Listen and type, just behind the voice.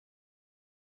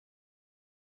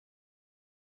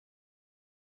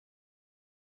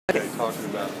Okay, talking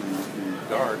about the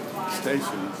DART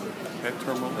station at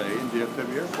Terminal A in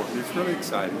DFW Airport. And it's really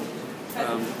exciting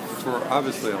for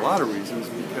obviously a lot of reasons,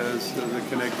 because the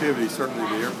connectivity, certainly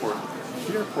the airport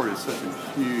is such a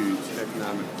huge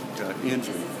economic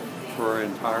engine for our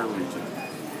entire region.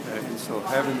 And so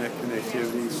having that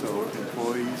connectivity so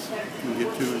employees can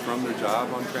get to and from their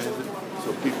job on transit,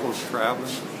 so people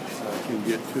traveling can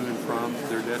get to and from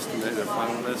their destination, their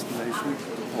final destination,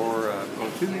 or go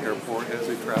to the airport as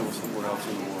they travel somewhere else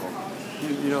in the world.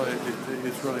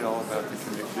 It's really all about the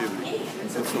connectivity.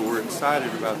 And so we're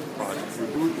excited about the project.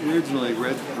 Originally,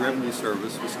 revenue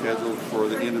service was scheduled for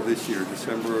the end of this year,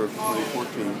 December of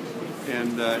 2014.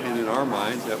 And in our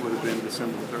minds, that would have been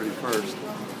December 31st.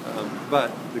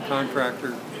 But the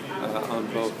contractor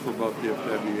for both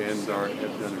DFW and DART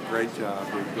have done a great job.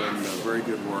 They've done very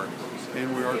good work,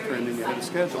 and we are trending ahead of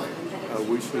schedule.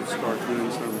 We should start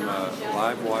doing some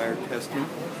live wire testing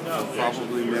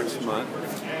probably next month,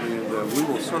 and we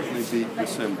will certainly beat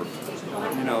December.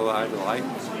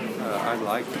 I'd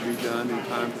like to be done in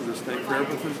time for the state fair,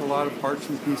 but there's a lot of parts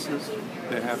and pieces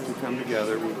that have to come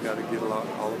together. We've got to get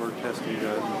all of our testing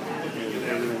done, and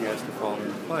everything has to fall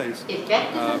into place.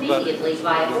 Immediately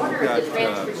by order of the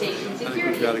Transportation I think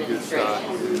we've got a good shot,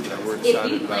 and we're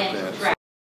excited about that.